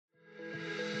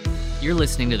You're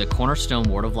listening to the Cornerstone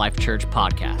Word of Life Church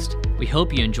podcast. We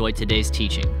hope you enjoyed today's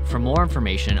teaching. For more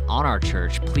information on our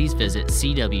church, please visit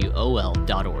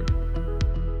cwol.org.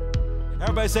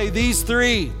 Everybody say these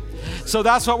three. So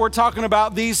that's what we're talking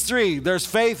about, these three. There's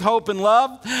faith, hope, and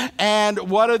love. And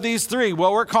what are these three?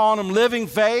 Well, we're calling them living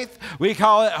faith. We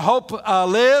call it Hope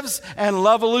Lives and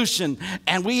Loveolution.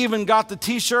 And we even got the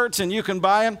t-shirts, and you can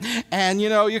buy them. And,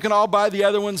 you can all buy the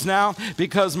other ones now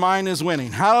because mine is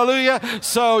winning. Hallelujah.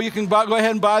 So you can go ahead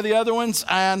and buy the other ones,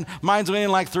 and mine's winning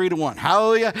like 3-1.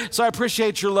 Hallelujah. So I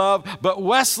appreciate your love. But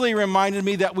Wesley reminded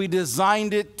me that we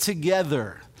designed it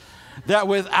together. That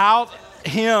without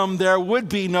him, there would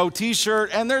be no t-shirt,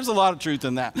 and there's a lot of truth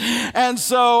in that. And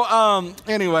so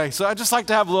anyway, so I just like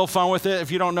to have a little fun with it.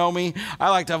 If you don't know me, I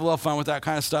like to have a little fun with that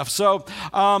kind of stuff. So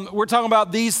we're talking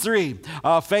about these three,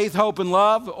 faith, hope, and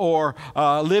love, or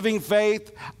living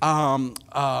faith,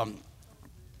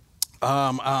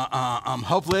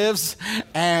 Hope Lives,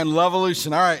 and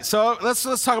Loveolution. All right, so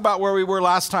let's talk about where we were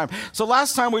last time. So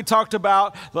last time we talked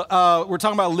about we're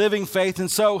talking about living faith, and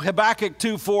so Habakkuk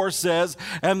 2:4 says,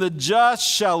 "And the just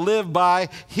shall live by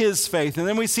his faith." And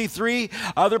then we see three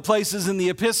other places in the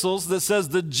epistles that says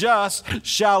the just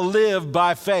shall live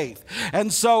by faith.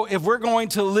 And so if we're going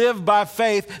to live by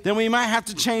faith, then we might have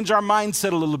to change our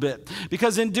mindset a little bit,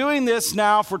 because in doing this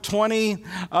now for 20,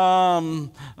 I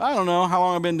don't know how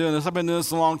long I've been doing this. I've been doing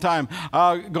this a long time,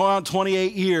 going on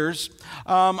 28 years.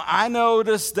 I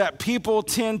noticed that people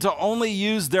tend to only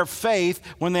use their faith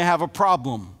when they have a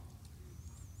problem.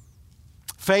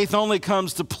 Faith only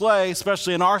comes to play,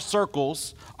 especially in our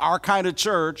circles, our kind of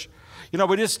church.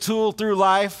 We just tool through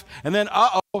life, and then,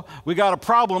 we got a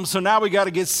problem, so now we got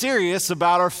to get serious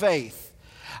about our faith.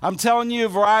 I'm telling you,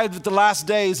 you've arrived at the last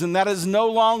days, and that is no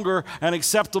longer an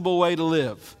acceptable way to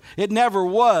live. It never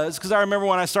was, because I remember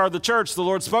when I started the church, the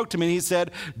Lord spoke to me and he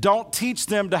said, don't teach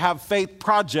them to have faith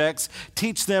projects,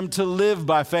 teach them to live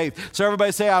by faith. So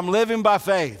everybody say, I'm living by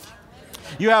faith.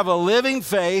 You have a living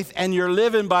faith, and you're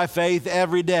living by faith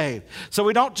every day. So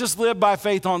we don't just live by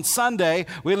faith on Sunday,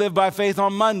 we live by faith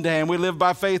on Monday, and we live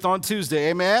by faith on Tuesday,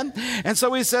 amen? And so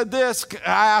we said this,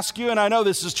 I ask you, and I know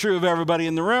this is true of everybody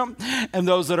in the room, and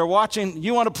those that are watching,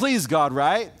 you want to please God,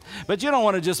 right? But you don't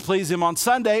want to just please him on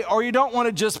Sunday, or you don't want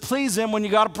to just please him when you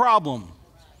got a problem.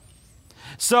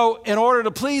 So in order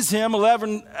to please him,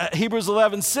 Hebrews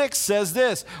 11:6 says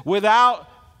this, without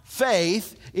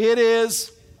faith, it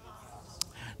is...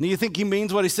 Do you think he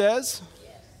means what he says?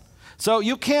 Yes. So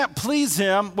you can't please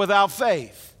him without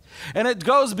faith. And it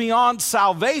goes beyond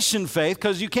salvation faith,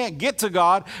 because you can't get to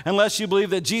God unless you believe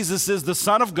that Jesus is the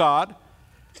Son of God,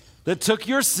 that took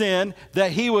your sin,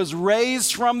 that he was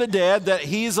raised from the dead, that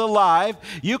he's alive.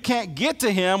 You can't get to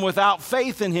him without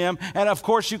faith in him. And of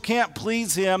course, you can't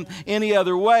please him any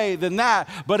other way than that.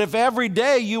 But if every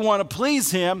day you want to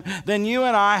please him, then you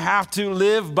and I have to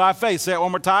live by faith. Say it one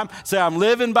more time. Say, I'm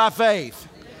living by faith.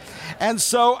 And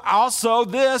so also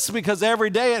this, because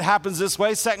every day it happens this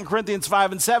way, 2 Corinthians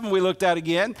 5:7 we looked at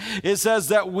again. It says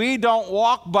that we don't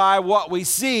walk by what we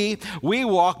see, we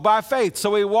walk by faith.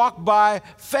 So we walk by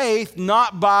faith,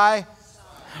 not by,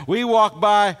 we walk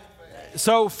by,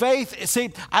 so faith,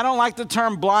 see, I don't like the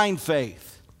term blind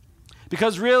faith.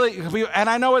 Because really, and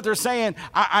I know what they're saying,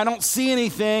 I don't see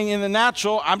anything in the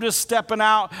natural, I'm just stepping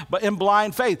out but in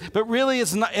blind faith. But really,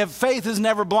 it's not, faith is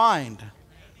never blind.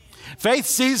 Faith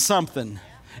sees something.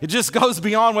 It just goes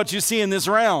beyond what you see in this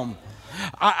realm.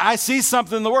 I see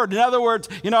something in the Word. In other words,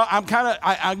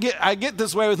 I get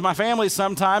this way with my family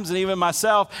sometimes, and even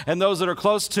myself and those that are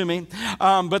close to me.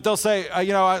 But they'll say,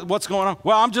 what's going on?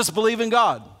 Well, I'm just believing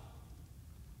God.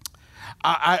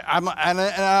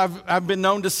 I've been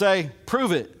known to say,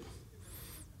 prove it.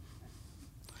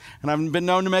 And I've been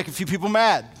known to make a few people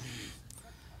mad.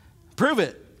 Prove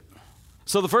it.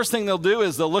 So the first thing they'll do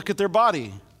is they'll look at their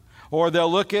body. Or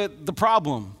they'll look at the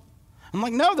problem. I'm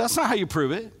like, no, that's not how you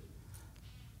prove it.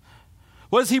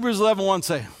 What does Hebrews 11:1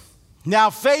 say? Now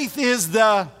faith is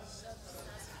the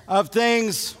of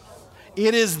things.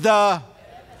 It is the.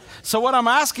 So what I'm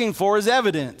asking for is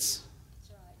evidence.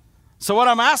 So what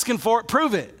I'm asking for,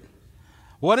 prove it.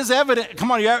 What is evidence? Come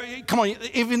on.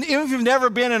 Even if you've never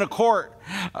been in a court,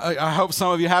 I hope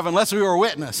some of you have, unless we were a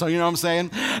witness. So you know what I'm saying.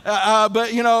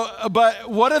 But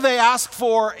what do they ask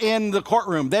for in the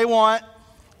courtroom? They want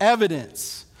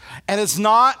evidence, and it's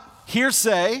not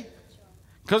hearsay.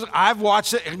 Because I've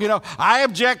watched it. I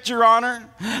object, Your Honor.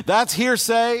 That's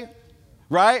hearsay,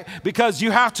 right? Because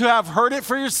you have to have heard it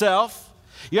for yourself.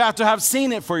 You have to have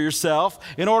seen it for yourself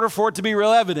in order for it to be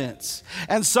real evidence.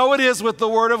 And so it is with the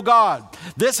Word of God.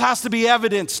 This has to be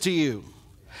evidence to you.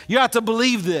 You have to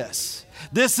believe this.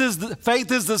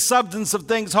 Faith is the substance of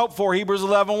things hoped for, Hebrews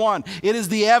 11:1. It is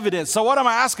the evidence. So what am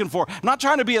I asking for? I'm not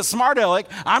trying to be a smart aleck.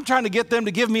 I'm trying to get them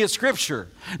to give me a scripture.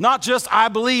 Not just, I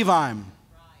believe I'm.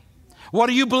 What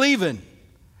do you believe in?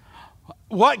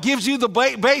 What gives you the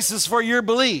basis for your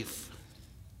belief?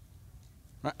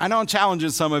 I know I'm challenging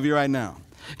some of you right now.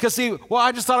 Because see, well,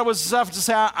 I just thought it was enough to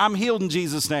say I'm healed in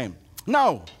Jesus' name.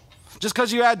 No. Just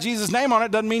because you add Jesus' name on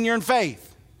it doesn't mean you're in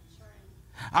faith.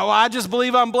 Well, I just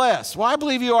believe I'm blessed. Well, I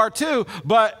believe you are too,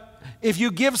 but if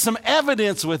you give some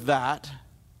evidence with that,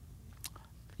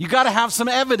 you got to have some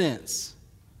evidence.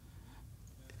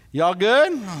 Y'all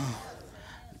good?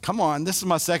 Come on, this is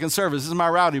my second service. This is my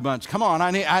rowdy bunch. Come on,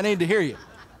 I need to hear you.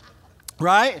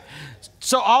 Right?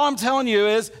 So all I'm telling you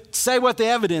is say what the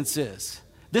evidence is.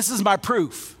 This is my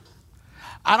proof.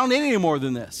 I don't need any more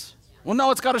than this. Well,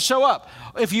 no, it's got to show up.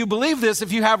 If you believe this,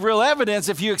 if you have real evidence,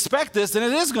 if you expect this, then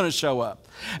it is going to show up.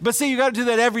 But see, you got to do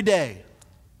that every day.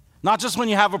 Not just when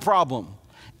you have a problem.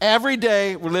 Every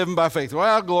day we're living by faith.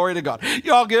 Well, glory to God.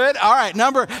 You all good? All right.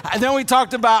 And then we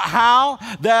talked about how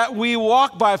that we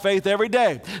walk by faith every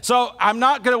day. So I'm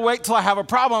not going to wait till I have a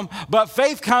problem, but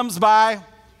faith comes by,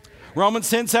 Romans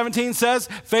 10:17 says,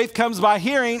 faith comes by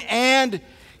hearing, and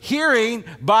hearing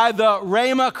by the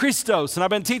Rhema Christos. And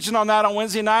I've been teaching on that on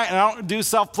Wednesday night, and I don't do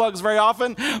self-plugs very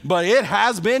often, but it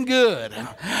has been good.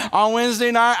 On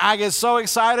Wednesday night, I get so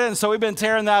excited, and so we've been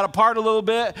tearing that apart a little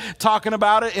bit, talking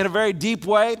about it in a very deep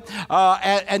way.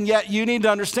 And yet you need to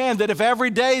understand that if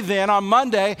every day then, on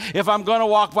Monday, if I'm going to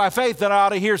walk by faith, then I ought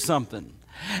to hear something.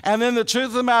 And then the truth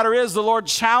of the matter is the Lord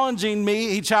challenging me.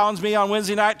 He challenged me on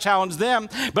Wednesday night, challenged them,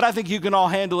 but I think you can all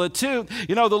handle it too.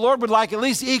 You know, the Lord would like at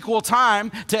least equal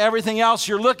time to everything else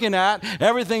you're looking at,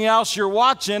 everything else you're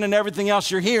watching, and everything else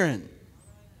you're hearing.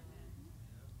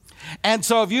 And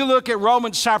so if you look at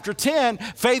Romans chapter 10,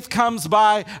 faith comes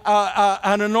by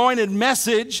an anointed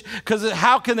message, because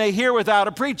how can they hear without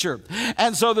a preacher?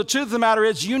 And so the truth of the matter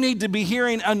is you need to be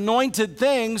hearing anointed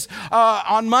things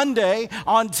on Monday,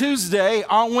 on Tuesday,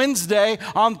 on Wednesday,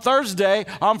 on Thursday,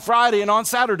 on Friday, and on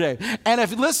Saturday.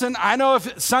 And listen, I know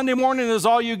if Sunday morning is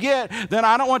all you get, then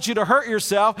I don't want you to hurt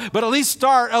yourself, but at least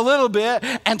start a little bit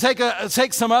and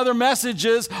take some other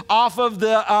messages off of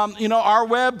the, our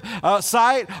web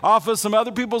site, off of some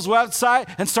other people's website,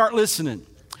 and start listening.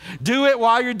 Do it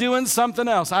while you're doing something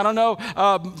else. I don't know.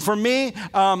 For me,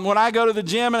 when I go to the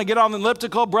gym and I get on the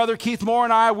elliptical, Brother Keith Moore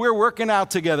and I, we're working out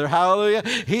together. Hallelujah.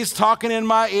 He's talking in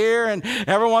my ear, and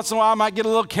every once in a while I might get a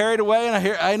little carried away, and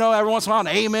I know every once in a while an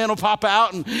amen will pop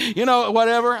out, and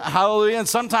whatever. Hallelujah. And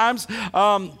sometimes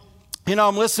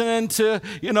I'm listening to,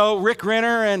 Rick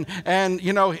Renner, and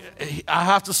I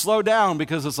have to slow down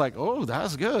because it's like, oh,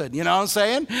 that's good. You know what I'm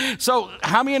saying? So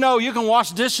how many of you know you can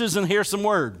wash dishes and hear some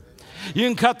word? You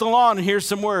can cut the lawn and hear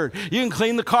some word. You can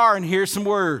clean the car and hear some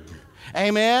word.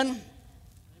 Amen?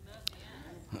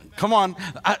 Come on.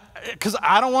 Because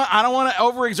I don't want to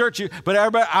overexert you, but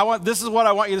everybody, this is what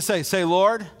I want you to say. Say,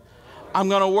 Lord, I'm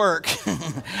going to work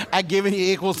at giving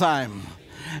you equal time.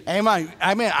 Amen.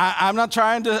 I'm not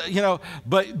trying to,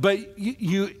 but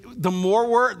the more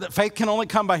word, that faith can only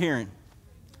come by hearing.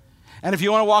 And if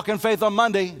you want to walk in faith on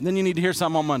Monday, then you need to hear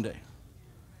something on Monday.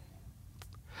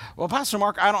 Well, Pastor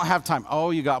Mark, I don't have time.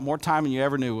 Oh, you got more time than you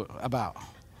ever knew about.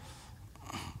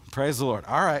 Praise the Lord.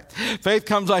 All right. Faith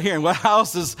comes by hearing. What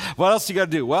else you got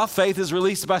to do? Well, faith is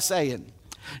released by saying.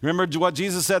 Remember what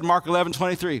Jesus said in Mark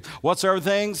 11:23. Whatsoever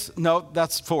things, no,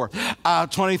 that's 4.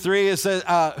 23, it says,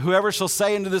 whoever shall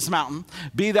say unto this mountain,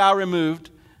 be thou removed,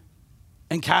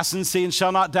 and cast in the sea, and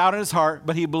shall not doubt in his heart,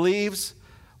 but he believes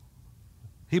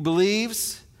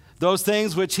those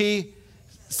things which he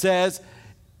says,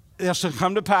 they shall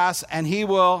come to pass, and he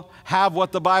will have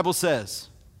what the Bible says.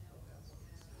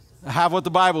 Have what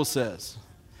the Bible says.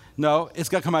 No, it's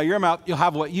got to come out of your mouth. You'll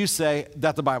have what you say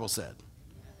that the Bible said.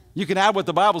 You can add what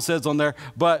the Bible says on there,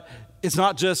 but it's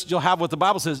not just you'll have what the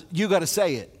Bible says. You got to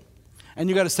say it. And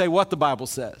you got to say what the Bible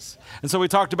says. And so we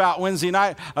talked about Wednesday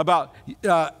night about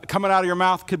coming out of your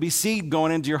mouth could be seed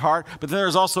going into your heart, but then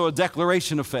there's also a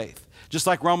declaration of faith, just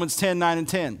like Romans 10:9 and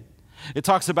 10. It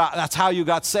talks about that's how you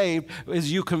got saved,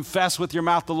 is you confess with your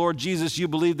mouth the Lord Jesus, you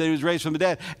believe that he was raised from the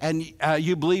dead, and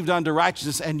you believed unto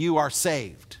righteousness, and you are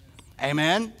saved.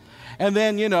 Amen? And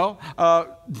then,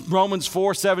 Romans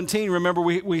 4:17, remember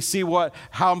we see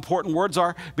how important words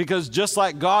are, because just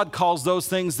like God calls those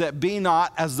things that be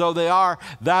not as though they are,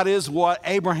 that is what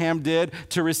Abraham did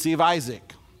to receive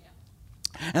Isaac.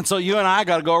 And so you and I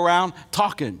got to go around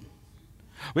talking.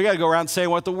 We got to go around saying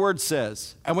what the word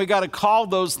says. And we got to call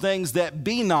those things that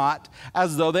be not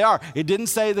as though they are. It didn't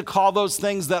say to call those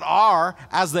things that are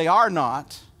as they are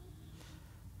not.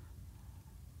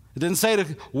 It didn't say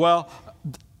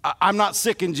I'm not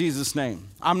sick in Jesus' name.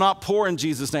 I'm not poor in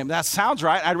Jesus' name. That sounds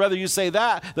right. I'd rather you say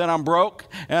that than I'm broke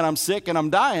and I'm sick and I'm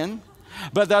dying.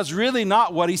 But that's really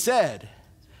not what he said.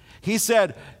 He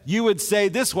said, you would say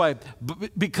this way,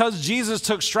 because Jesus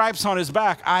took stripes on his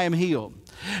back, I am healed.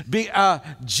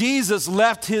 Jesus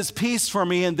left his peace for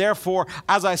me, and therefore,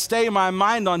 as I stay my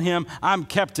mind on him, I'm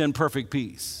kept in perfect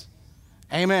peace.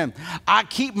 Amen. I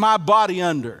keep my body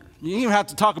under. You even have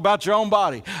to talk about your own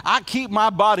body. I keep my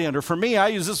body under. For me, I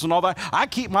use this one all the time. I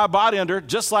keep my body under,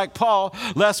 just like Paul,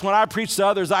 lest when I preach to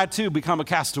others, I too become a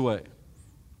castaway.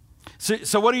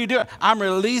 So what are you doing? I'm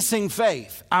releasing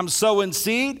faith. I'm sowing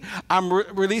seed. I'm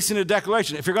releasing a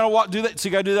declaration. If you're going to do that, so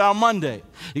you got to do that on Monday.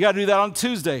 You got to do that on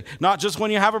Tuesday, not just when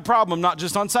you have a problem, not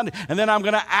just on Sunday. And then I'm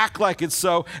going to act like it's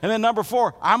so. And then number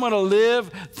 4, I'm going to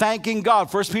live thanking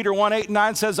God. 1 Peter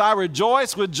 1:8-9 says, I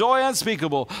rejoice with joy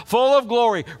unspeakable, full of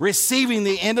glory, receiving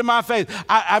the end of my faith.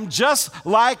 I'm just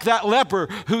like that leper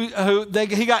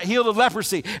he got healed of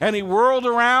leprosy. And he whirled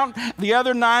around. The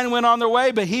other 9 went on their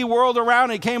way, but he whirled around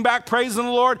and he came back praising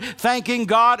the Lord, thanking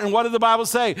God. And what did the Bible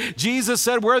say? Jesus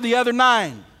said, where are the other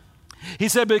 9? He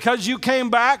said, because you came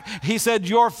back, he said,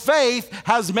 your faith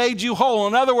has made you whole.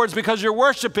 In other words, because you're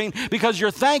worshiping, because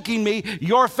you're thanking me,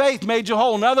 your faith made you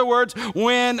whole. In other words,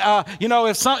 when,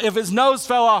 if his nose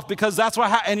fell off, because that's what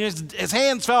happened, and his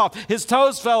hands fell off, his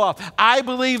toes fell off, I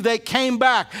believe they came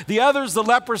back. The others, the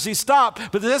leprosy stopped,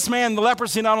 but this man, the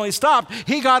leprosy not only stopped,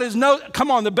 he got his nose.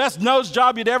 Come on, the best nose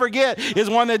job you'd ever get is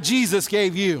one that Jesus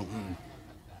gave you.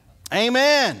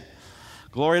 Amen.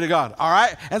 Glory to God. All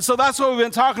right. And so that's what we've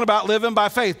been talking about, living by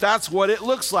faith. That's what it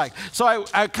looks like. So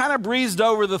I kind of breezed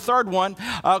over the third one,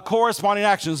 corresponding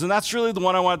actions. And that's really the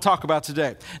one I want to talk about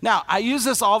today. Now, I use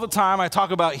this all the time. I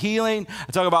talk about healing.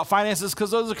 I talk about finances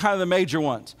because those are kind of the major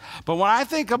ones. But when I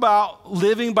think about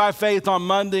living by faith on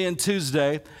Monday and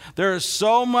Tuesday, there is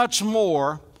so much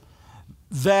more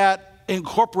that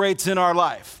incorporates in our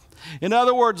life. In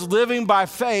other words, living by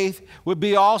faith would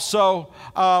be also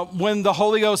when the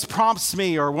Holy Ghost prompts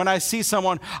me or when I see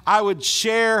someone, I would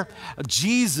share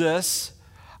Jesus.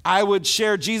 I would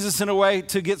share Jesus in a way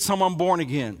to get someone born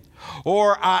again.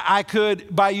 Or I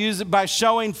could, by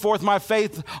showing forth my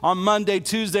faith on Monday,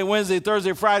 Tuesday, Wednesday,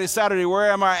 Thursday, Friday, Saturday,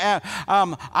 wherever I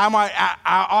am, I might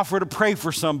offer to pray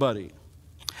for somebody.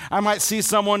 I might see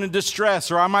someone in distress,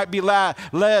 or I might be led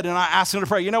and I ask them to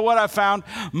pray. You know what I found?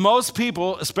 Most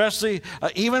people, especially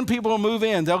even people who move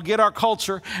in, they'll get our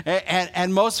culture,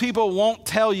 and most people won't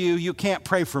tell you can't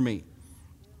pray for me.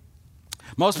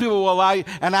 Most people will allow you,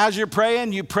 and as you're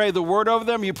praying, you pray the word over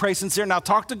them, you pray sincere. Now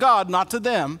talk to God, not to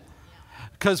them.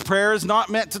 Because prayer is not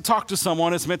meant to talk to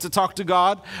someone. It's meant to talk to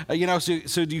God.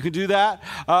 So you can do that.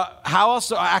 How else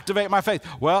to activate my faith?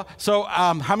 Well, so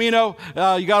how many you know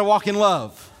you got to walk in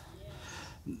love?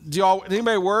 Does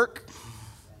anybody work?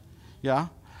 Yeah.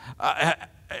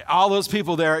 All those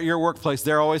people there at your workplace,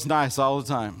 they're always nice all the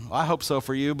time. I hope so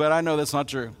for you, but I know that's not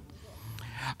true.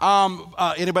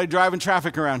 Anybody driving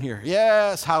traffic around here?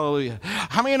 Yes, hallelujah.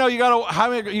 How many you know you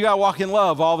got to walk in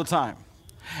love all the time?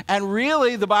 And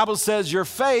really, the Bible says your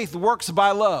faith works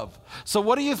by love. So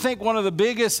what do you think one of the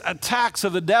biggest attacks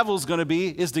of the devil is going to be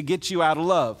is to get you out of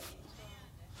love?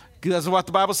 That's what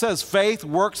the Bible says. Faith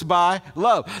works by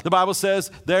love. The Bible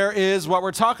says there is what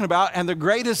we're talking about, and the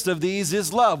greatest of these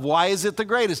is love. Why is it the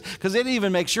greatest? Because it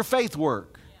even makes your faith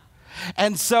work.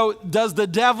 And so does the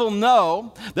devil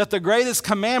know that the greatest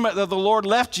commandment that the Lord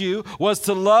left you was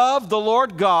to love the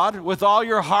Lord God with all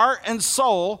your heart and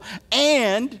soul,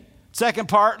 and second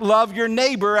part, love your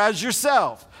neighbor as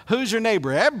yourself? Who's your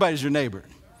neighbor? Everybody's your neighbor.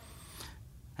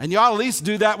 And you ought to at least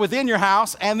do that within your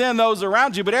house and then those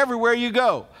around you, but everywhere you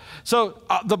go. So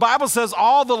the Bible says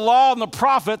all the law and the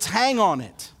prophets hang on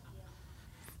it.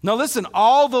 Now listen,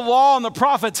 all the law and the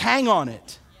prophets hang on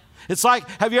it. It's like,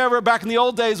 have you ever, back in the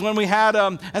old days when we had,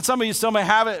 and some of you still may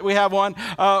have it, we have one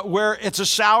where it's a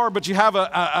shower, but you have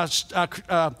a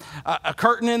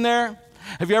curtain in there.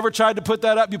 Have you ever tried to put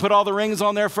that up? You put all the rings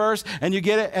on there first and you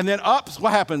get it, and then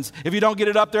what happens? If you don't get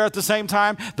it up there at the same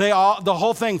time, the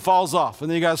whole thing falls off, and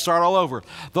then you got to start all over.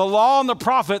 The law and the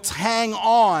prophets hang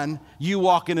on you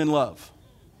walking in love.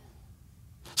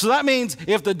 So that means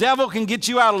if the devil can get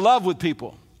you out of love with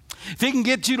people, if he can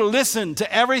get you to listen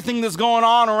to everything that's going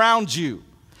on around you,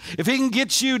 if he can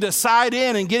get you to side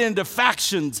in and get into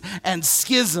factions and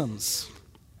schisms,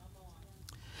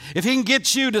 if he can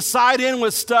get you to side in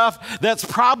with stuff that's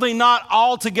probably not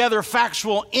altogether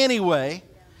factual anyway.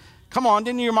 Come on,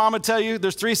 didn't your mama tell you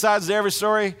there's 3 sides to every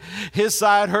story? His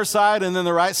side, her side, and then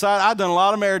the right side. I've done a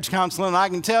lot of marriage counseling, and I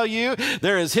can tell you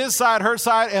there is his side, her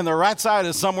side, and the right side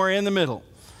is somewhere in the middle.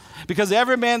 Because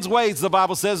every man's ways, the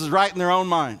Bible says, is right in their own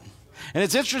mind. And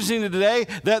it's interesting today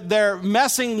that they're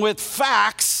messing with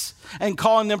facts and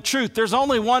calling them truth. There's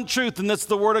only one truth, and that's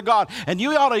the Word of God. And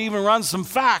you ought to even run some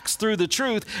facts through the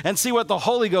truth and see what the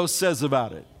Holy Ghost says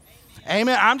about it.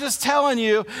 Amen. I'm just telling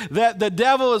you that the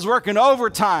devil is working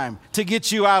overtime to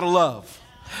get you out of love.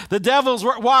 The devil's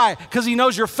why? Because he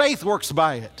knows your faith works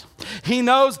by it. He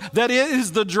knows that it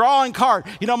is the drawing card.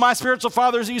 You know, my spiritual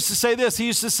fathers used to say this. He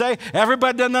used to say,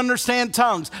 everybody doesn't understand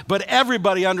tongues, but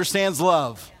everybody understands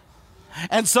love.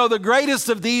 And so the greatest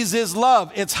of these is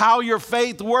love. It's how your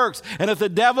faith works. And if the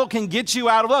devil can get you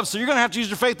out of love, so you're going to have to use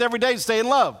your faith every day to stay in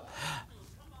love.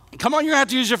 Come on, you're going to have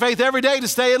to use your faith every day to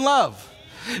stay in love.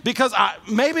 Because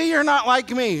maybe you're not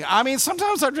like me. I mean,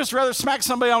 sometimes I'd just rather smack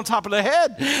somebody on top of the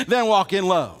head than walk in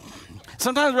love.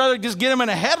 Sometimes I'd rather just get them in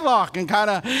a headlock and kind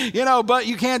of, but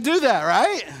you can't do that,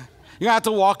 right? You're going to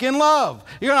have to walk in love.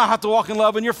 You're going to have to walk in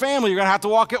love in your family. You're going to have to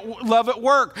walk in love at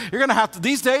work. You're going to have to,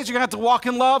 these days, you're going to have to walk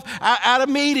in love at a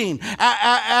meeting,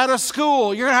 at a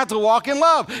school. You're going to have to walk in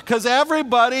love because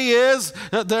everybody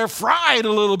they're fried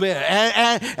a little bit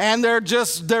and they're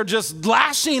just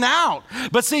lashing out.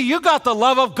 But see, you got the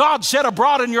love of God shed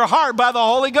abroad in your heart by the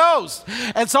Holy Ghost.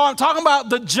 And so I'm talking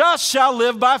about the just shall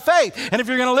live by faith. And if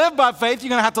you're going to live by faith, you're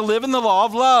going to have to live in the law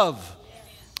of love.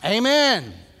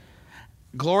 Amen.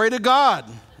 Glory to God.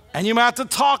 And you might have to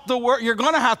talk the word. You're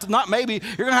going to have to, not maybe,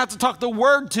 you're going to have to talk the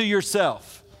word to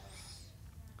yourself.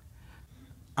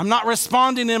 I'm not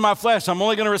responding in my flesh. I'm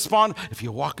only going to respond. If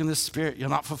you walk in the Spirit, you'll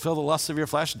not fulfill the lusts of your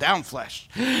flesh. Down, flesh.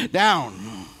 Down.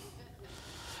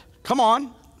 Come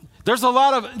on. There's a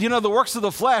lot of, the works of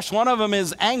the flesh. One of them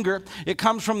is anger. It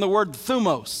comes from the word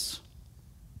thumos.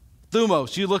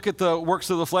 Thumos. You look at the works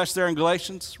of the flesh there in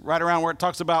Galatians, right around where it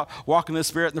talks about walking in the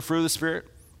Spirit and the fruit of the Spirit.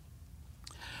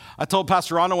 I told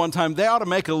Pastor Rhonda one time, they ought to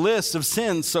make a list of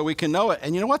sins so we can know it.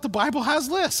 And you know what? The Bible has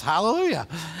lists. Hallelujah.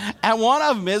 And one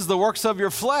of them is the works of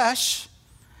your flesh,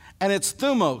 and it's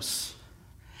thumos.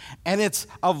 And it's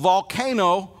a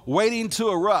volcano waiting to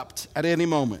erupt at any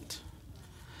moment.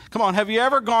 Come on, have you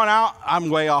ever gone out?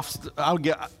 I'm way off.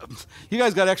 You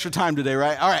guys got extra time today,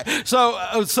 right? All right. So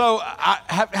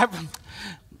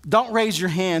don't raise your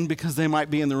hand because they might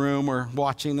be in the room or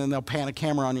watching and they'll pan a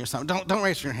camera on you or something. Don't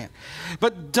raise your hand.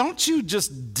 But don't you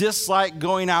just dislike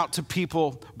going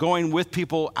with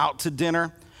people out to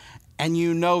dinner and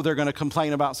you know they're going to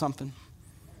complain about something?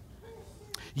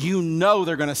 You know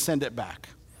they're going to send it back.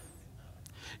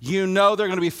 You know they're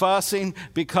going to be fussing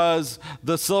because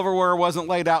the silverware wasn't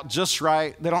laid out just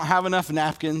right. They don't have enough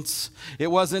napkins. It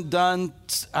wasn't done.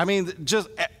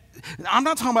 I'm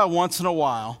not talking about once in a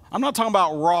while. I'm not talking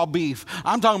about raw beef.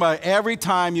 I'm talking about every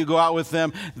time you go out with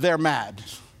them, they're mad.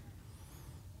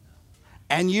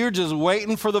 And you're just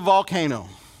waiting for the volcano.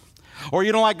 Or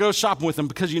you don't like to go shopping with them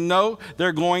because you know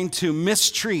they're going to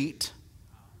mistreat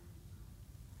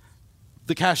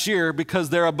the cashier because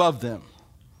they're above them.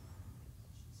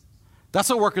 That's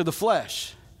a work of the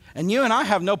flesh. And you and I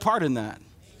have no part in that.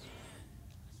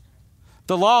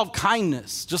 The law of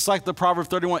kindness, just like the Proverb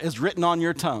 31, is written on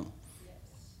your tongue.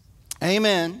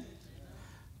 Amen.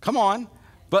 Come on.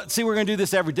 But see, we're going to do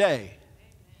this every day.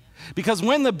 Because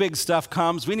when the big stuff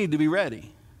comes, we need to be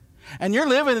ready. And you're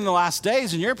living in the last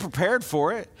days and you're prepared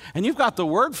for it. And you've got the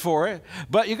word for it.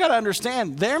 But you got to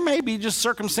understand, there may be just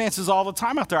circumstances all the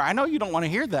time out there. I know you don't want to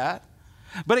hear that.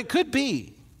 But it could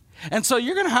be. And so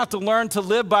you're going to have to learn to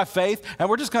live by faith. And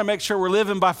we're just going to make sure we're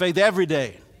living by faith every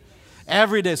day.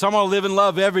 Every day. So I'm going to live in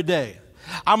love every day.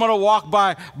 I'm going to walk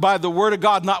by the word of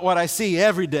God, not what I see,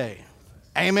 every day.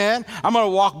 Amen. I'm going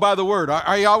to walk by the word.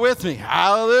 Are y'all with me?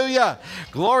 Hallelujah.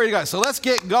 Glory to God. So let's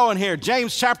get going here.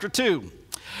 James chapter 2,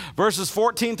 verses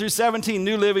 14 through 17,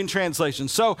 New Living Translation.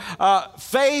 So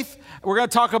faith, we're going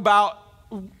to talk about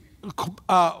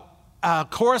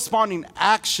corresponding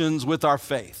actions with our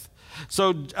faith.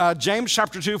 So James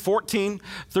chapter 2, 14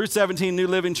 through 17, New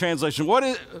Living Translation.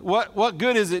 What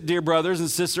good is it, dear brothers and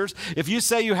sisters, if you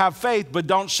say you have faith but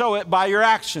don't show it by your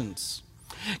actions?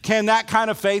 Can that kind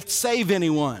of faith save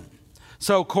anyone?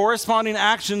 So corresponding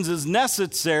actions is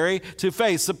necessary to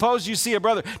faith. Suppose you see a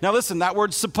brother. Now listen, that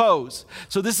word suppose.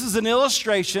 So this is an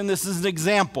illustration. This is an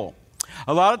example.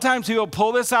 A lot of times people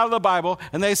pull this out of the Bible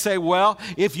and they say, well,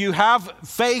 if you have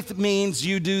faith means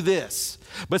you do this.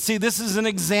 But see, this is an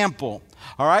example.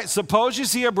 All right, suppose you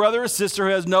see a brother or sister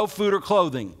who has no food or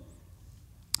clothing.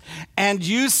 And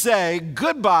you say,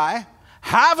 goodbye,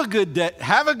 have a good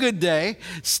day,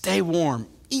 stay warm,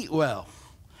 eat well.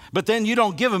 But then you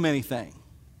don't give them anything.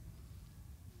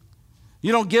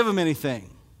 You don't give them anything.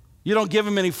 You don't give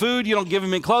them any food. You don't give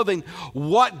them any clothing.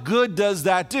 What good does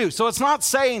that do? So it's not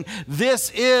saying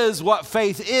this is what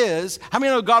faith is. How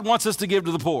many know God wants us to give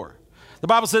to the poor? The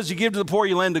Bible says you give to the poor,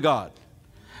 you lend to God.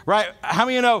 Right? How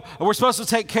many know we're supposed to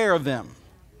take care of them?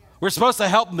 We're supposed to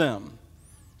help them.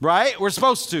 Right? We're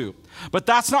supposed to. But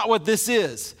that's not what this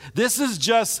is. This is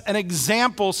just an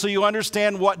example so you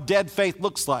understand what dead faith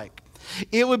looks like.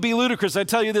 It would be ludicrous. I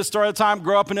tell you this story all the time.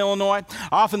 Grew up in Illinois.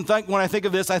 I often think when I think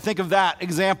of this, I think of that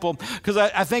example because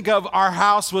I think of our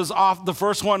house was off the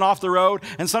first one off the road.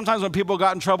 And sometimes when people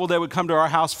got in trouble, they would come to our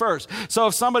house first. So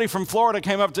if somebody from Florida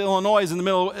came up to Illinois in the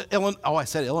middle of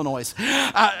Illinois.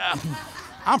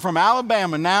 I'm from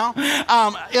Alabama now.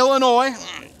 Illinois.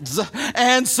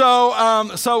 And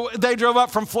so they drove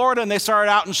up from Florida and they started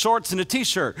out in shorts and a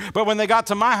t-shirt. But when they got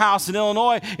to my house in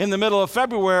Illinois in the middle of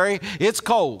February, it's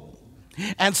cold.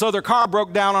 And so their car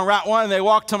broke down on Route 1 and they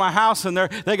walked to my house and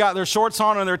they got their shorts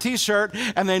on and their t-shirt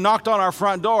and they knocked on our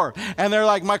front door. And they're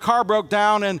like, my car broke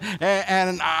down and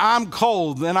I'm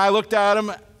cold. And I looked at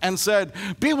them and said,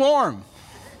 be warm,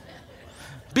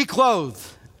 be clothed.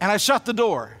 And I shut the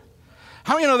door.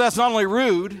 How many know that's not only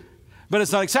rude, but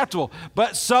it's not acceptable?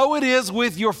 But so it is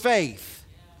with your faith.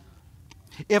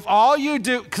 If all you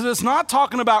do, because it's not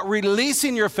talking about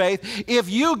releasing your faith, if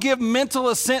you give mental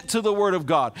assent to the Word of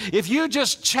God, if you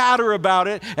just chatter about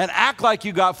it and act like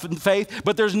you got faith,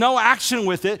 but there's no action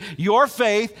with it, your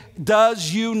faith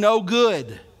does you no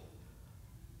good.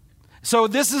 So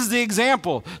this is the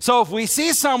example. So if we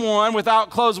see someone without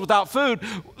clothes, without food,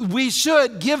 we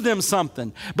should give them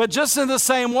something. But just in the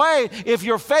same way, if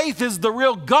your faith is the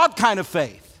real God kind of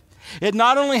faith, it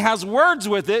not only has words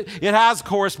with it, it has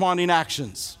corresponding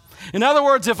actions. In other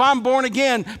words, if I'm born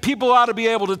again, people ought to be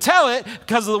able to tell it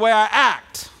because of the way I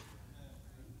act.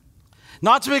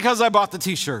 Not because I bought the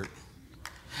t-shirt.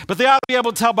 But they ought to be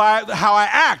able to tell by how I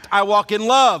act. I walk in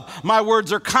love. My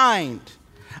words are kind.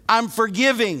 I'm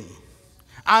forgiving.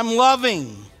 I'm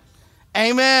loving.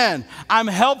 Amen. I'm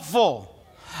helpful.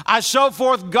 I show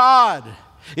forth God.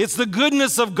 It's the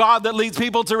goodness of God that leads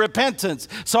people to repentance.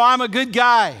 So I'm a good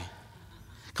guy.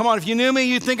 Come on, if you knew me,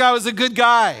 you'd think I was a good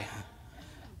guy.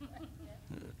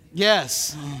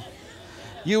 Yes,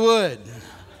 you would.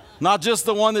 Not just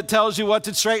the one that tells you what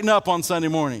to straighten up on Sunday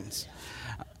mornings.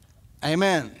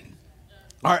 Amen.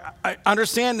 All right, I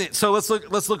understand it. So let's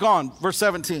look on. Verse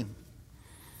 17.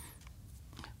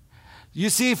 You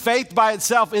see, faith by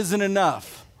itself isn't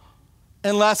enough.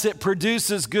 Unless it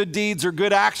produces good deeds or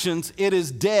good actions, it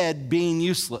is dead, being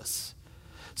useless.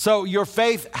 So your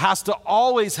faith has to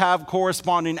always have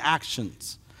corresponding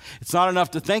actions. It's not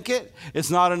enough to think it. It's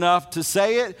not enough to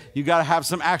say it. You got to have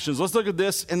some actions. Let's look at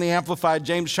this in the Amplified,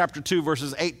 James chapter 2,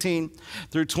 verses 18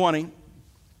 through 20.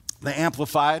 The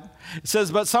Amplified. It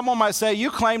says, but someone might say, you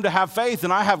claim to have faith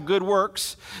and I have good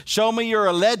works. Show me your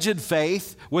alleged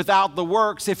faith without the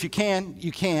works. If you can,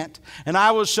 you can't. And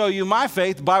I will show you my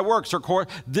faith by works, or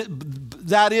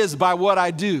that is by what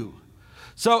I do.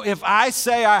 So if I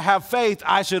say I have faith,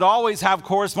 I should always have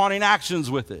corresponding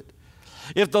actions with it.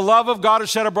 If the love of God is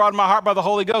shed abroad in my heart by the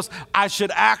Holy Ghost, I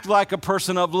should act like a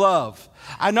person of love.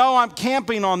 I know I'm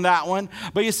camping on that one,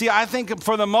 but you see, I think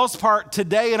for the most part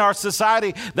today in our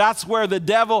society, that's where the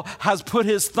devil has put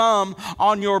his thumb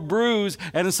on your bruise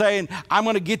and saying, I'm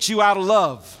going to get you out of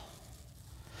love.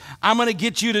 I'm going to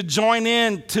get you to join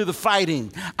in to the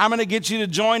fighting. I'm going to get you to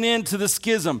join into the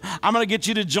schism. I'm going to get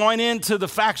you to join into the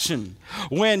faction.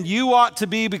 When you ought to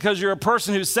be, because you're a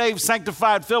person who's saved,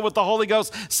 sanctified, filled with the Holy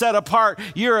Ghost, set apart.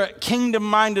 You're a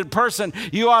kingdom-minded person.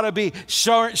 You ought to be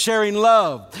sharing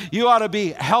love. You ought to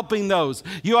be helping those.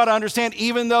 You ought to understand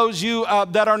even those you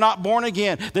that are not born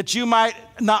again, that you might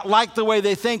not like the way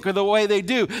they think or the way they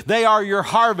do. They are your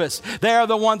harvest. They are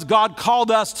the ones God called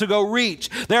us to go reach.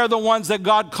 They're the ones that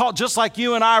God called, just like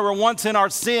you and I were once in our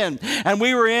sin, and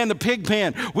we were in the pig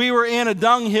pen. We were in a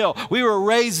dunghill. We were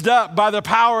raised up by the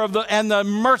power of the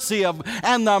mercy.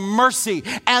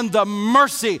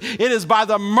 It is by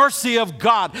the mercy of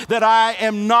God that I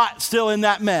am not still in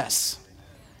that mess.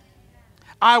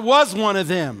 I was one of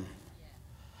them.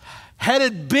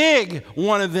 Headed big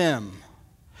one of them.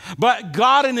 But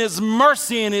God in his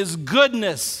mercy and his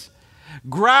goodness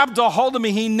grabbed a hold of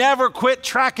me. He never quit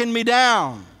tracking me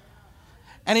down.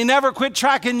 And he never quit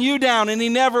tracking you down, and he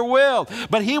never will.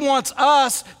 But he wants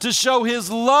us to show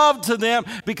his love to them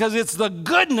because it's the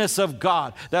goodness of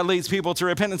God that leads people to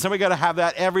repentance. And we got to have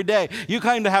that every day. You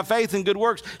claim to have faith in good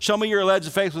works. Show me your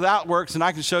alleged faith without works, and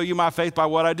I can show you my faith by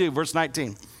what I do. Verse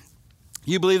 19.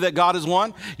 You believe that God is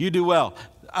one? You do well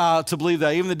to believe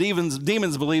that. Even the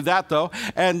demons believe that, though.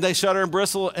 And they shudder and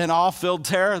bristle in awe-filled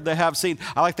terror they have seen.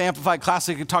 I like the Amplified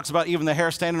Classic. It talks about even the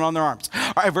hair standing on their arms.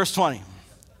 All right, verse 20.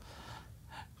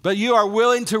 But you are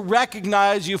willing to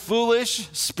recognize, you foolish,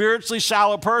 spiritually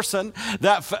shallow person,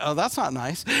 that's not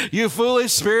nice. You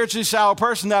foolish, spiritually shallow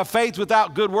person, that faith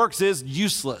without good works is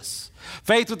useless.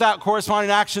 Faith without corresponding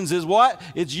actions is what?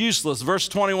 It's useless. Verse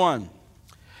 21.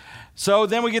 So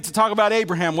then we get to talk about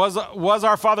Abraham. Was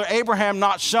our father Abraham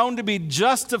not shown to be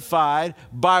justified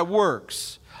by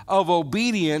works of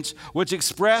obedience, which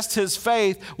expressed his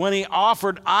faith when he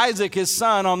offered Isaac, his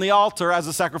son, on the altar as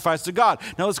a sacrifice to God?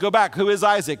 Now let's go back. Who is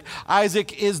Isaac?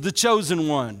 Isaac is the chosen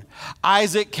one.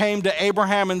 Isaac came to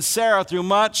Abraham and Sarah through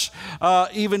much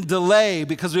even delay,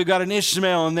 because we've got an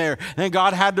Ishmael in there. And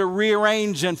God had to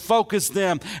rearrange and focus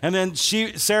them. And then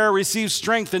Sarah received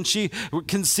strength and she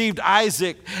conceived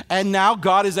Isaac. And now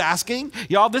God is asking,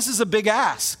 y'all, this is a big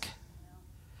ask.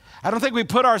 I don't think we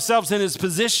put ourselves in his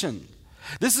position.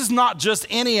 This is not just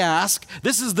any ask.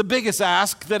 This is the biggest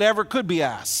ask that ever could be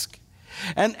asked.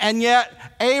 And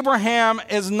yet Abraham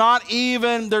is not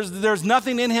even, there's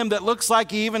nothing in him that looks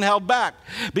like he even held back.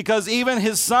 Because even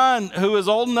his son, who is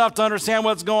old enough to understand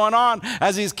what's going on,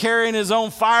 as he's carrying his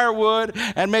own firewood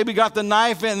and maybe got the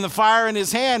knife and the fire in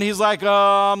his hand, he's like,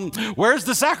 where's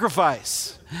the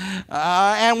sacrifice?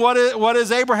 And what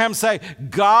does Abraham say?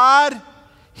 God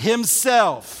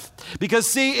himself. Because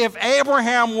see, if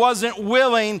Abraham wasn't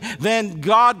then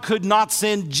God could not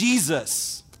send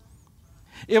Jesus.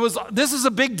 This is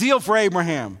a big deal for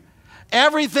Abraham.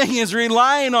 Everything is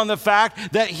relying on the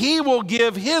fact that he will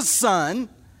give his son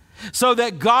so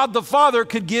that God the Father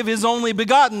could give his only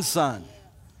begotten son.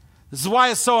 This is why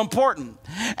it's so important.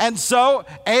 And so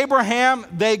Abraham,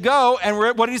 they go, and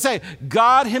what did he say?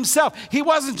 God himself. He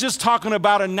wasn't just talking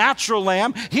about a natural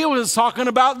lamb. He was talking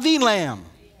about the lamb.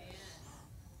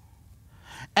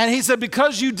 And he said,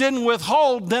 because you didn't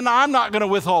withhold, then I'm not going to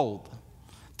withhold.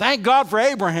 Thank God for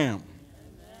Abraham.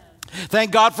 Amen.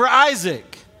 Thank God for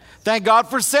Isaac. Thank God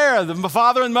for Sarah, the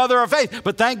father and mother of faith.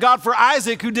 But thank God for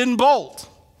Isaac, who didn't bolt,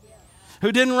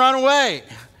 who didn't run away.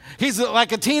 He's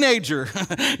like a teenager.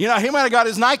 He might have got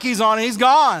his Nikes on and he's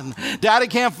gone. Daddy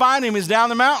can't find him. He's down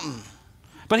the mountain.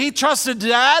 But he trusted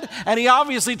Dad, and he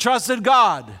obviously trusted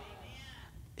God.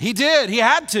 He did. He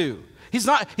had to. He's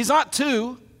not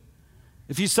two.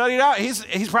 If you study it out,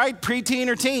 he's probably preteen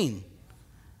or teen.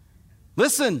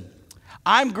 Listen,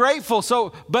 I'm grateful.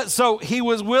 So he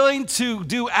was willing to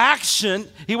do action.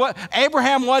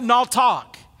 Abraham wasn't all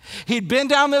talk. He'd been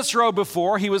down this road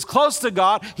before. He was close to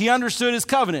God. He understood his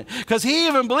covenant. Because he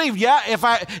even believed,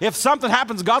 if something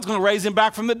happens, God's going to raise him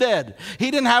back from the dead.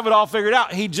 He didn't have it all figured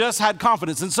out. He just had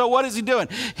confidence. And so what is he doing?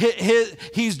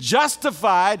 He's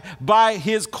justified by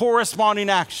his corresponding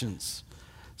actions,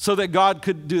 so that God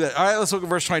could do that. All right, let's look at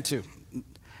verse 22.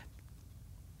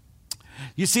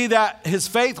 You see that his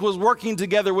faith was working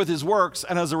together with his works,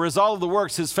 and as a result of the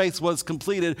works, his faith was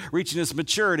completed, reaching its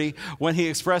maturity when he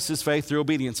expressed his faith through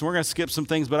obedience. And we're going to skip some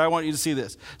things, but I want you to see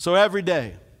this. So every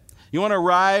day, you want to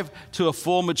arrive to a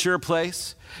full, mature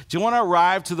place? Do you want to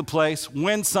arrive to the place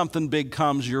when something big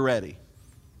comes, you're ready?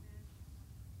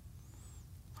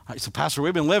 All right, so Pastor,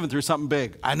 we've been living through something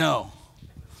big. I know.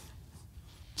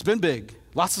 It's been big.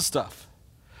 Lots of stuff.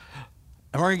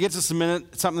 And we're going to get to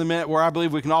something in a minute where I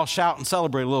believe we can all shout and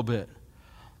celebrate a little bit.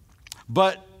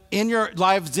 But in your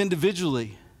lives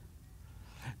individually,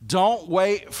 don't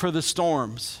wait for the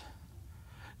storms.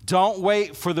 Don't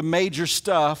wait for the major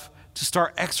stuff to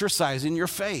start exercising your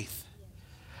faith.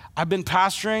 I've been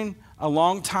pastoring a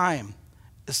long time,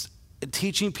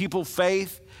 teaching people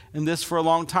faith in this for a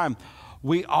long time.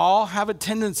 We all have a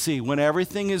tendency, when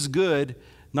everything is good,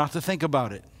 not to think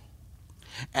about it.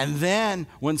 And then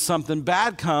when something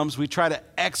bad comes, we try to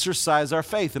exercise our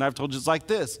faith. And I've told you it's like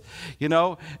this.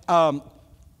 You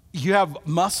have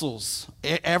muscles.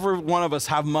 Every one of us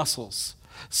have muscles.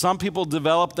 Some people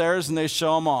develop theirs and they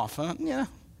show them off. Yeah,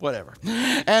 whatever.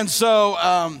 And so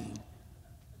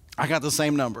I got the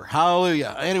same number.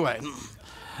 Hallelujah. Anyway,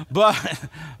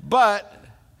 but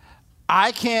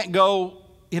I can't go,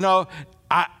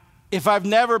 if I've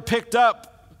never picked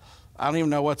up, I don't even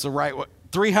know what's the right way,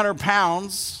 300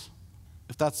 pounds,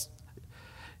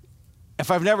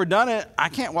 if I've never done it, I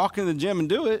can't walk into the gym and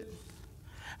do it.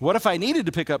 What if I needed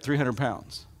to pick up 300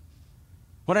 pounds?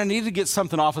 What I needed to get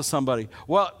something off of somebody?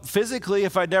 Well, physically,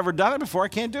 if I'd never done it before, I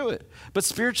can't do it. But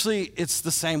spiritually, it's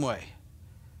the same way.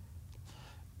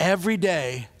 Every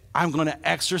day, I'm going to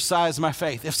exercise my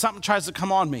faith. If something tries to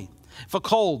come on me, if a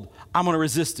cold, I'm going to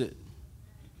resist it.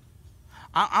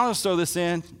 I'm going to throw this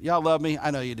in. Y'all love me.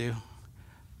 I know you do.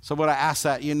 So when I ask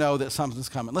that, you know that something's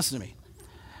coming. Listen to me.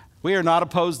 We are not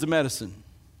opposed to medicine.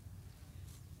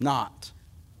 Not.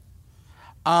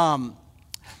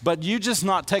 But you just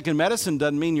not taking medicine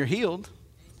doesn't mean you're healed.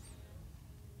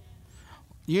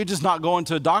 You just not going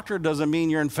to a doctor doesn't mean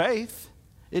you're in faith.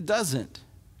 It doesn't.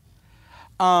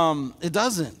 It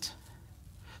doesn't.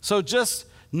 So just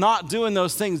not doing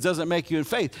those things doesn't make you in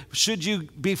faith. Should you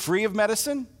be free of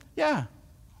medicine? Yeah.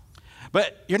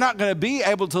 But you're not going to be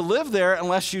able to live there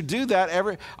unless you do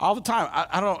that all the time.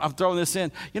 I'm throwing this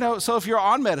in. So if you're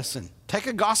on medicine, take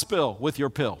a gospel with your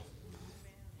pill.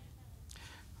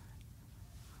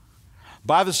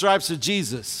 By the stripes of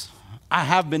Jesus, I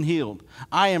have been healed.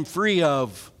 I am free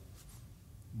of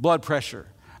blood pressure.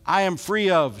 I am free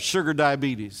of sugar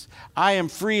diabetes. I am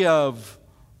free of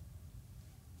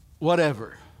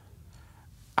whatever.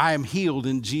 I am healed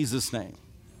in Jesus' name.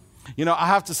 I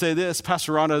have to say this,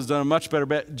 Pastor Rhonda has done a much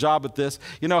better job at this.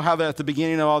 You know how at the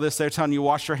beginning of all this, they're telling you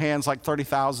wash your hands like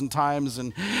 30,000 times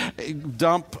and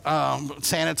dump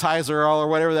sanitizer or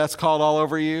whatever that's called all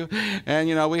over you. And,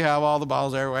 we have all the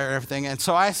bottles everywhere, everything. And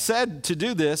so I said to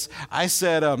do this, I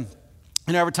said,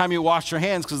 every time you wash your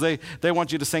hands, because they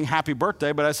want you to sing happy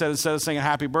birthday, but I said instead of singing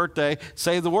happy birthday,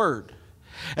 say the word.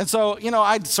 And so,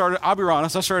 I'll be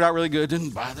honest, I started out really good,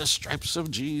 and by the stripes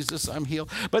of Jesus, I'm healed.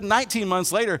 But 19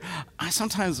 months later,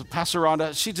 sometimes Pastor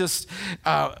Rhonda, she just,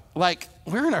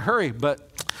 we're in a hurry,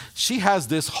 but she has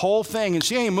this whole thing, and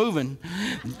she ain't moving.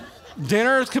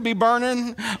 Dinners could be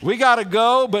burning. We got to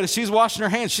go, but if she's washing her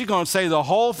hands, she's going to say the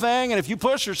whole thing, and if you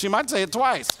push her, she might say it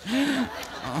twice.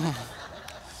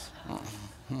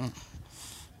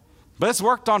 But it's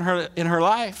worked on her in her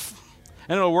life,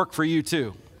 and it'll work for you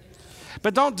too.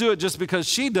 But don't do it just because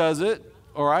she does it,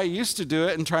 or I used to do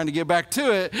it and trying to get back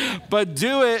to it, but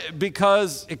do it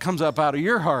because it comes up out of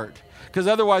your heart, because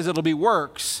otherwise it'll be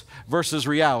works versus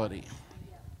reality.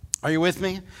 Are you with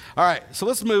me? All right, so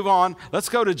let's move on. Let's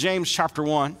go to James chapter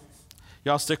 1.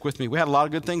 Y'all stick with me. We had a lot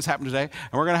of good things happen today,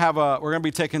 and we're going to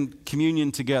be taking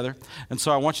communion together, and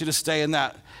so I want you to stay in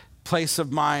that place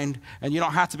of mind, and you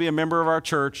don't have to be a member of our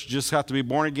church. You just have to be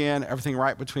born again, everything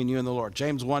right between you and the Lord.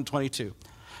 James 1:22.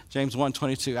 James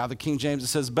 1:22, out of the King James, it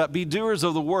says, "But be doers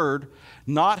of the word,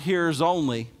 not hearers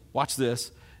only," watch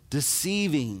this,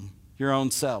 "deceiving your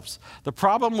own selves." The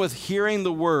problem with hearing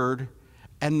the word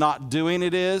and not doing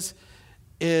it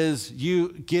is you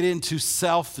get into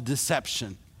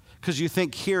self-deception because you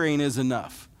think hearing is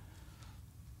enough.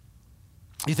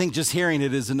 You think just hearing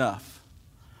it is enough,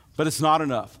 but it's not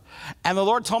enough. And the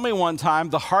Lord told me one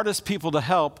time, the hardest people to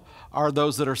help are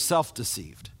those that are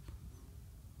self-deceived.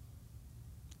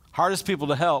 Hardest people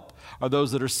to help are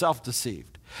those that are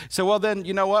self-deceived. So, well, then,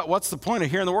 you know what? What's the point of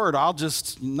hearing the word? I'll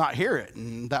just not hear it,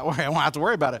 and that way I won't have to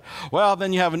worry about it. Well,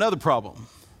 then you have another problem,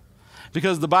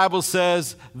 because the Bible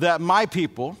says that my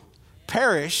people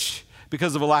perish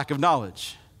because of a lack of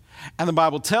knowledge. And the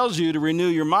Bible tells you to renew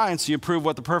your mind so you prove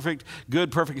what the perfect,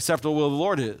 good, perfect, acceptable will of the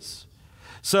Lord is.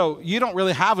 So you don't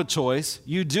really have a choice.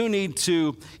 You do need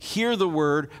to hear the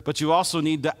word, but you also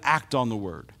need to act on the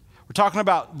word. We're talking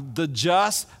about the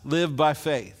just live by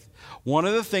faith. One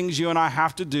of the things you and I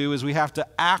have to do is we have to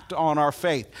act on our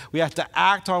faith. We have to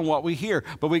act on what we hear,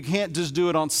 but we can't just do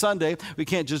it on Sunday. We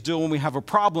can't just do it when we have a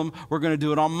problem. We're going to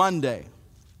do it on Monday.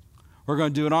 We're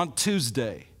going to do it on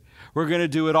Tuesday. We're going to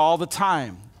do it all the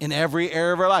time in every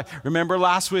area of our life. Remember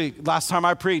last time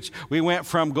I preached, we went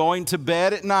from going to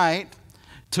bed at night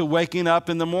to waking up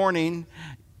in the morning,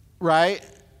 right?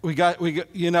 We got,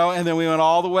 and then we went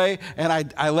all the way, and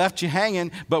I left you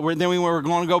hanging, but then we were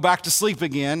going to go back to sleep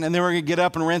again, and then we're going to get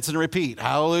up and rinse and repeat.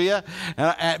 Hallelujah.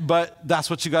 But that's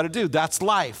what you got to do. That's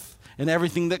life and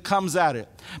everything that comes at it.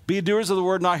 Be doers of the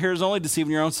word, not hearers only,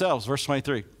 deceiving your own selves. Verse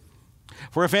 23.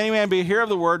 "For if any man be a hearer of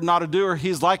the word, not a doer, he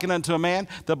is likened unto a man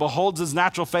that beholds his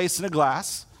natural face in a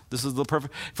glass." This is the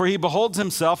perfect. "For he beholds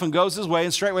himself and goes his way,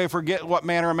 and straightway forget what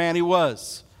manner of man he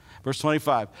was." Verse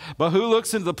 25, "But who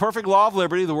looks into the perfect law of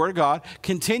liberty, the word of God,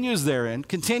 continues therein,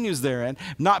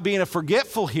 not being a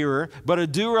forgetful hearer, but a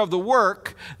doer of the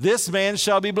work, this man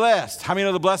shall be blessed." How many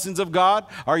know the blessings of God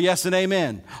are yes and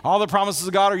amen? All the promises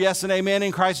of God are yes and amen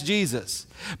in Christ Jesus.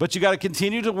 But you got to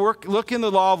continue to look in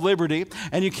the law of liberty,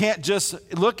 and you can't just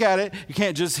look at it, you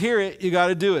can't just hear it, you got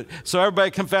to do it. So everybody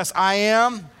confess, "I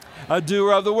am a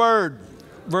doer of the word."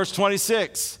 Verse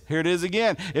 26, here it is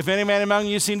again. "If any man among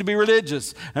you seem to be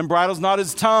religious and bridles not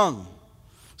his tongue."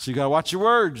 So you got to watch your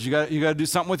words. You got to do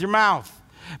something with your mouth.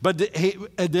 But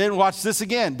then watch this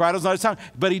again. Bridles not his tongue,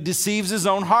 but he deceives his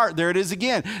own heart. There it is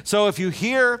again. So if you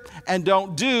hear and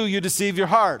don't do, you deceive your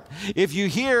heart. If you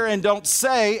hear and don't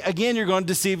say, again, you're going to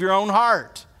deceive your own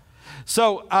heart.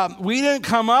 So we didn't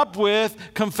come up with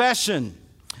confession.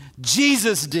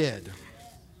 Jesus did.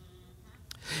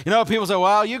 People say,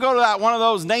 well, you go to that one of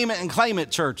those name it and claim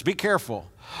it church. Be careful.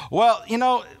 Well,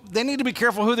 they need to be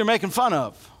careful who they're making fun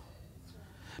of.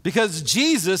 because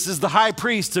Jesus is the high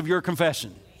priest of your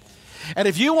confession. And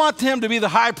if you want him to be the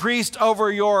high priest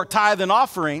over your tithe and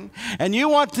offering, and you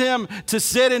want him to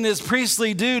sit in his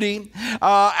priestly duty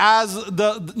as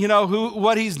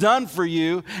what he's done for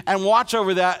you, and watch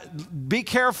over that, be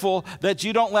careful that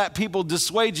you don't let people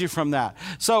dissuade you from that.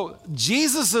 So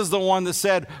Jesus is the one that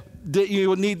said that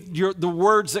you need the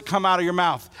words that come out of your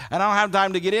mouth. And I don't have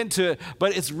time to get into it,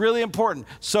 but it's really important.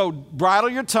 So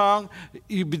bridle your tongue,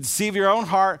 you deceive your own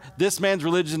heart. This man's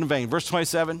religion in vain. Verse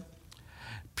 27.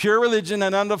 Pure religion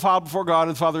and undefiled before God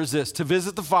and the Father is this, to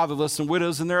visit the fatherless and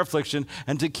widows in their affliction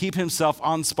and to keep himself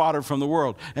unspotted from the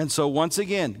world. And so once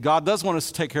again, God does want us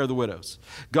to take care of the widows.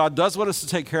 God does want us to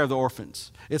take care of the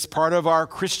orphans. It's part of our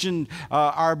Christian,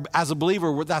 as a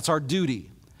believer, that's our duty.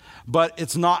 But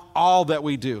it's not all that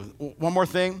we do. One more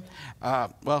thing. A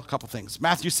couple things.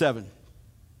 Matthew 7.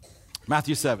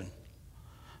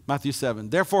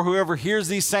 Therefore, whoever hears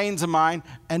these sayings of mine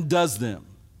and does them.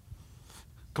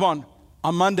 Come on.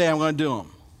 On Monday, I'm going to do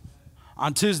them.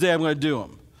 On Tuesday, I'm going to do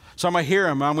them. So I'm going to hear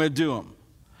them, I'm going to do them.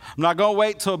 I'm not going to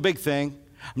wait till a big thing.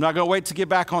 I'm not going to wait to get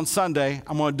back on Sunday.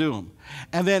 I'm going to do them.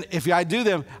 And then if I do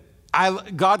them,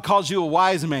 God calls you a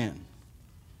wise man.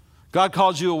 God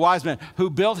calls you a wise man who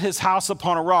built his house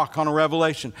upon a rock, on a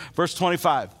Revelation. Verse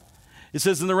 25. It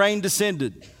says, and the rain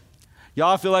descended.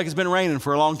 Y'all feel like it's been raining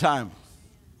for a long time.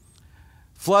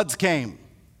 Floods came.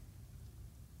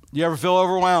 You ever feel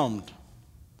overwhelmed?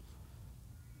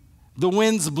 The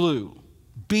winds blew,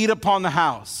 beat upon the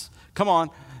house. Come on,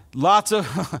 lots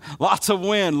of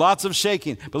wind, lots of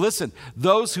shaking. But listen,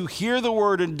 those who hear the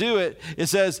word and do it, it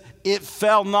says, it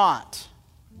fell not.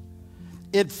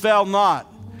 It fell not.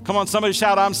 Come on, somebody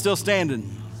shout, I'm still standing.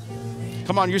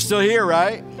 Come on, you're still here,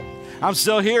 right? I'm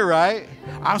still here, right?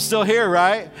 I'm still here,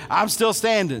 right? I'm still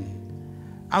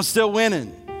standing. I'm still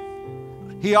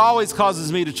winning. He always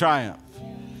causes me to triumph.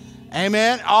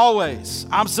 Amen. Always.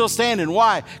 I'm still standing.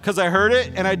 Why? Because I heard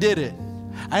it and I did it.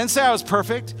 I didn't say I was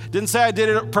perfect. Didn't say I did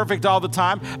it perfect all the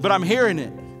time, but I'm hearing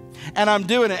it and I'm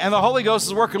doing it. And the Holy Ghost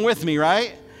is working with me,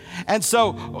 right? And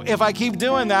so if I keep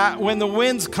doing that, when the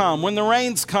winds come, when the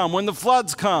rains come, when the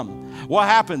floods come, what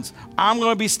happens? I'm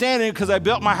going to be standing because I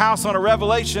built my house on a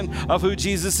revelation of who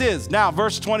Jesus is. Now,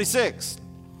 verse 26.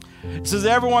 It says,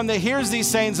 everyone that hears these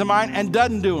sayings of mine and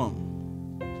doesn't do them.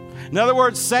 In other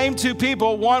words, same two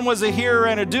people, one was a hearer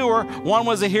and a doer, one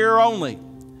was a hearer only.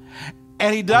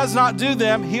 And he does not do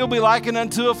them, he'll be likened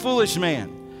unto a foolish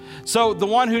man. So the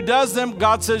one who does them,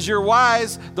 God says you're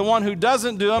wise. The one who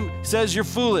doesn't do them says you're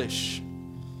foolish.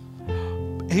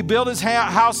 He built his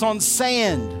house on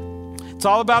sand. It's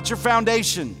all about your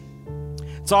foundation.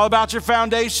 It's all about your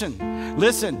foundation.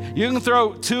 Listen, you can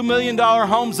throw $2 million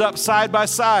homes up side by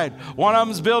side. One of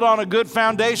them is built on a good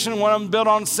foundation, one of them is built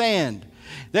on sand.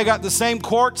 They got the same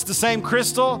quartz, the same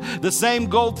crystal, the same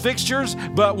gold fixtures,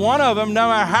 but one of them, no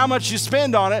matter how much you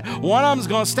spend on it, one of them is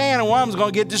going to stand and one of them is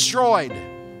going to get destroyed.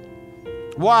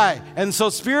 Why? And so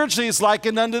spiritually it's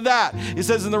likened unto that. It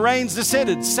says, and the rains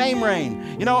descended, same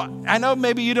rain. You know, I know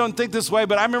maybe you don't think this way,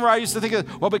 but I remember I used to think,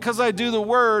 because I do the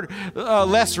word,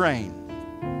 less rain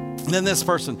than this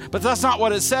person. But that's not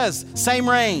what it says. Same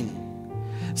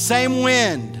rain, same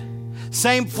wind.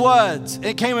 Same floods.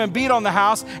 It came and beat on the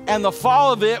house, and the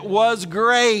fall of it was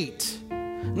great.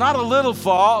 Not a little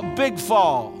fall, big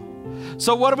fall.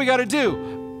 So what do we got to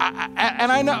do?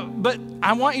 I know, but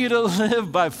I want you to live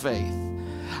by faith.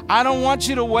 I don't want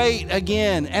you to wait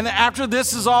again. And after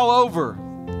this is all over,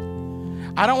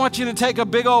 I don't want you to take a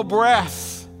big old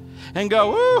breath and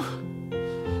go, woo,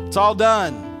 it's all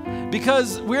done.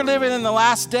 Because we're living in the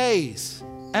last days.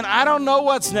 And I don't know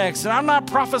what's next, and I'm not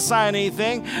prophesying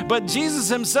anything, but Jesus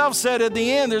himself said at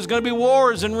the end, there's going to be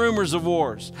wars and rumors of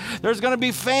wars. There's going to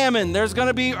be famine. There's going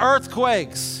to be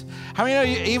earthquakes. How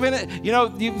many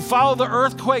you follow the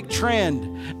earthquake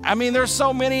trend? I mean, there's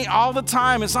so many all the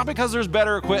time. It's not because there's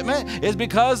better equipment. It's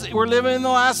because we're living in the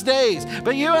last days.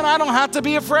 But you and I don't have to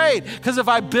be afraid, because if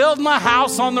I build my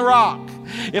house on the rock,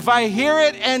 if I hear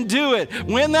it and do it,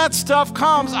 when that stuff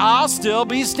comes, I'll still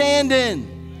be standing.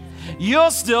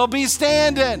 You'll still be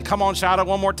standing. Come on, shout it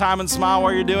one more time and smile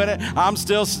while you're doing it. I'm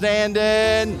still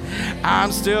standing.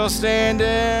 I'm still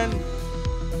standing.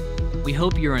 We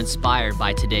hope you're inspired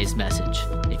by today's message.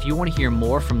 If you want to hear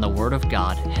more from the Word of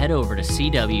God, head over to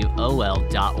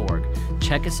cwol.org.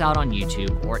 Check us out on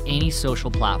YouTube or any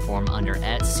social platform under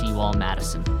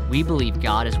 @SeawallMadison. We believe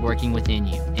God is working within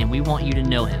you, and we want you to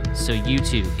know Him so you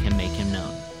too can make Him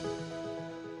known.